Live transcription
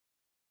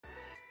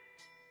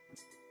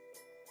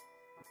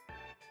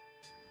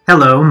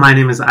Hello, my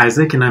name is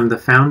Isaac and I'm the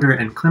founder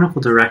and clinical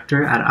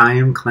director at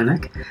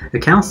iAmClinic, a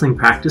counseling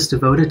practice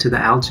devoted to the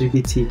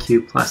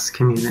LGBTQ+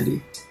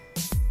 community.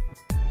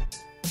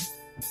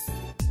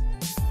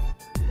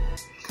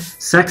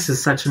 Sex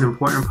is such an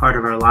important part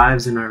of our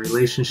lives and our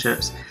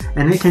relationships,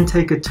 and it can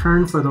take a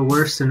turn for the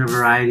worst in a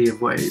variety of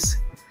ways.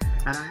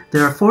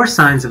 There are 4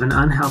 signs of an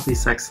unhealthy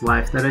sex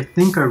life that I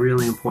think are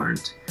really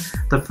important.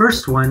 The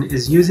first one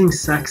is using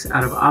sex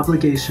out of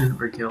obligation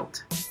or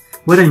guilt.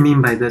 What I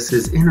mean by this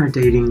is, in our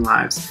dating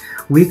lives,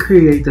 we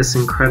create this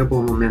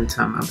incredible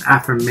momentum of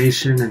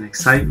affirmation and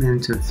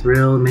excitement and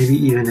thrill, maybe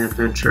even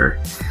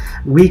adventure.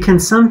 We can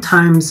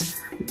sometimes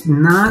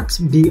not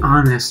be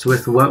honest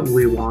with what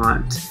we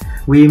want.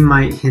 We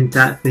might hint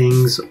at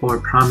things or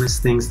promise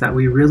things that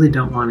we really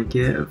don't want to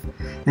give.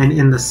 And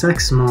in the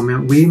sex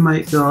moment, we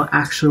might feel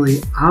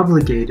actually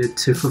obligated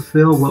to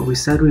fulfill what we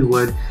said we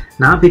would,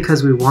 not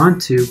because we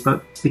want to,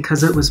 but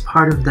because it was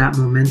part of that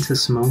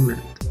momentous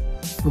moment.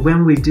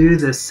 When we do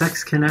this,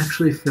 sex can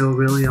actually feel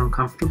really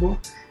uncomfortable,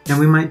 and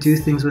we might do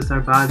things with our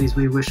bodies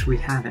we wish we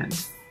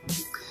hadn't.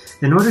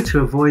 In order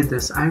to avoid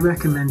this, I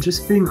recommend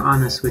just being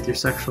honest with your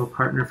sexual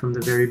partner from the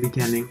very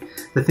beginning.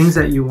 The things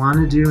that you want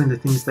to do and the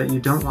things that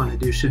you don't want to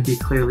do should be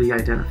clearly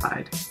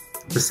identified.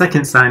 The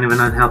second sign of an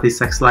unhealthy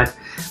sex life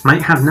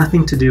might have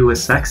nothing to do with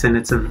sex, and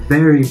it's a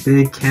very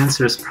big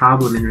cancerous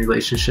problem in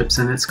relationships,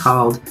 and it's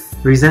called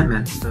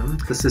resentment.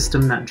 The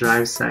system that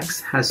drives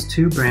sex has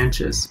 2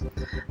 branches.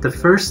 The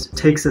first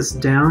takes us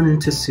down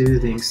into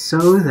soothing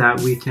so that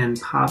we can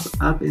pop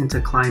up into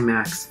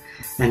climax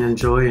and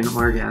enjoy an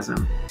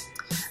orgasm.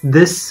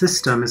 This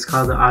system is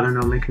called the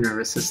autonomic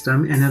nervous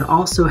system, and it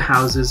also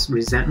houses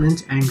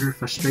resentment, anger,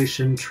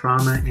 frustration,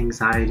 trauma,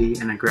 anxiety,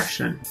 and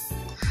aggression.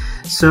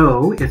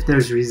 So, if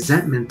there's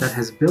resentment that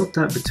has built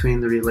up between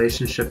the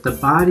relationship, the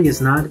body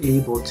is not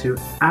able to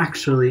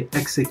actually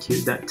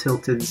execute that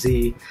tilted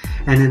Z,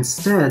 and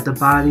instead the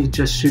body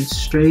just shoots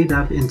straight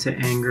up into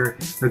anger,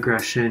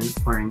 aggression,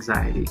 or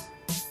anxiety.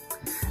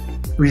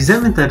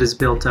 Resentment that is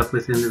built up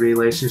within the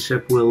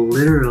relationship will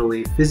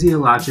literally,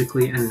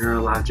 physiologically, and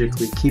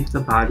neurologically keep the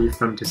body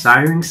from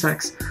desiring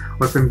sex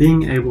or from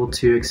being able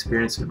to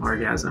experience an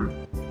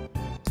orgasm.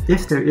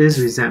 If there is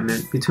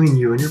resentment between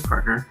you and your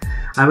partner,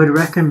 I would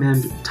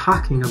recommend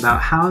talking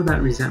about how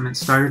that resentment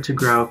started to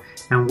grow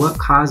and what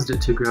caused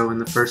it to grow in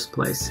the first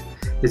place.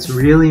 It's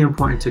really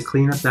important to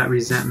clean up that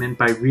resentment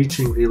by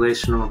reaching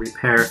relational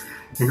repair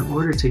in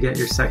order to get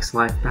your sex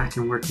life back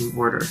in working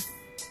order.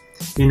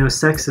 You know,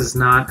 sex is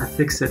not a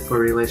fix-it for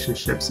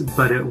relationships,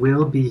 but it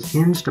will be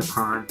hinged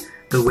upon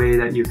the way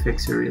that you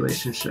fix your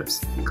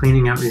relationships.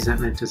 Cleaning out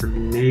resentment is a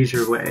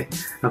major way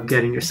of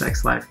getting your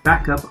sex life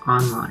back up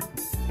online.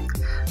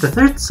 The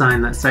third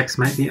sign that sex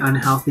might be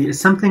unhealthy is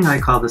something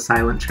I call the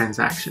silent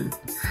transaction.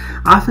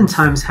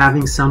 Oftentimes,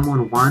 having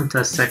someone want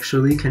us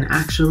sexually can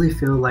actually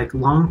feel like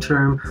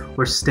long-term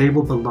or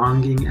stable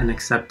belonging and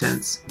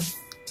acceptance.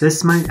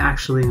 This might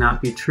actually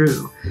not be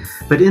true,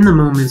 but in the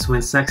moments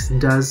when sex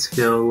does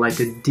feel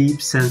like a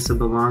deep sense of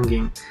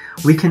belonging,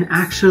 we can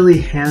actually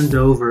hand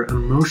over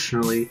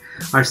emotionally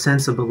our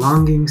sense of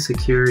belonging,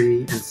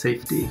 security, and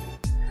safety.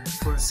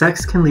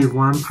 Sex can leave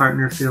one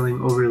partner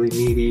feeling overly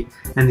needy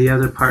and the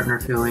other partner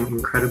feeling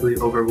incredibly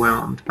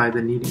overwhelmed by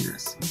the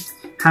neediness.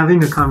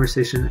 Having a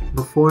conversation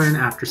before and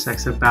after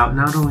sex about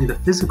not only the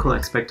physical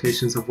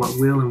expectations of what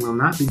will and will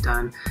not be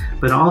done,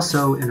 but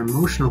also an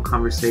emotional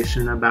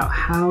conversation about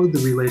how the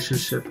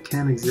relationship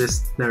can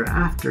exist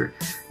thereafter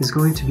is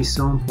going to be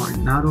so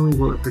important. Not only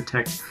will it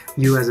protect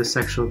you as a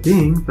sexual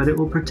being, but it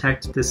will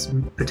protect this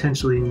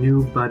potentially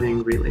new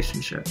budding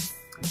relationship.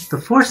 The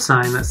fourth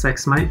sign that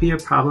sex might be a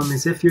problem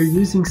is if you're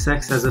using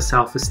sex as a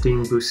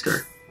self-esteem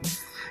booster.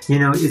 You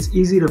know, it's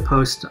easy to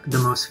post the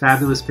most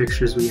fabulous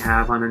pictures we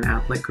have on an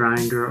app like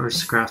Grindr or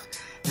Scruff,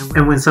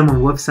 and when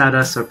someone whoops at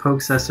us or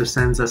pokes us or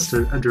sends us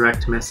a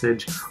direct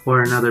message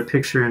or another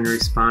picture in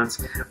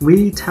response,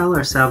 we tell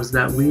ourselves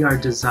that we are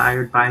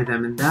desired by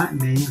them, and that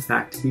may in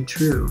fact be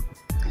true.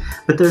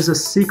 But there's a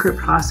secret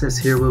process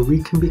here where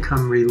we can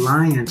become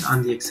reliant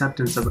on the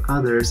acceptance of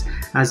others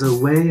as a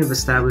way of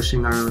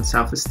establishing our own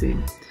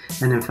self-esteem.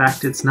 And in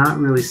fact, it's not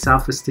really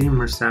self-esteem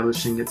we're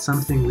establishing, it's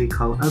something we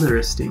call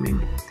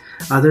other-esteeming.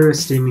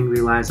 Other-esteeming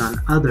relies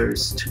on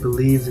others to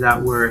believe that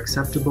we're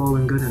acceptable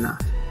and good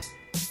enough.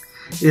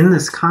 In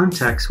this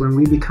context, when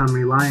we become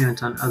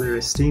reliant on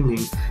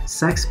other-esteeming,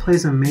 sex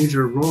plays a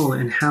major role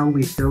in how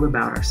we feel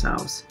about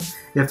ourselves.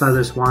 If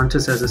others want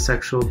us as a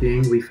sexual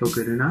being, we feel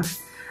good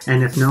enough.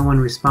 And if no one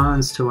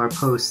responds to our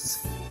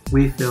posts,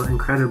 we feel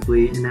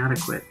incredibly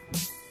inadequate.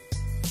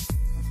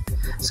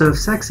 So if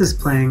sex is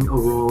playing a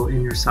role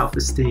in your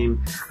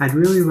self-esteem, I'd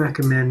really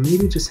recommend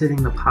maybe just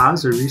hitting the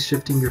pause or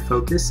reshifting your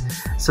focus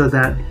so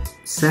that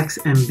sex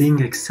and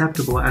being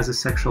acceptable as a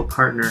sexual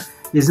partner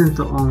isn't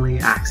the only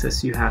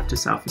access you have to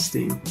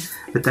self-esteem,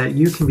 but that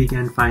you can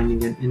begin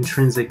finding it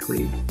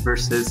intrinsically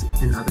versus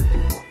in other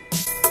people.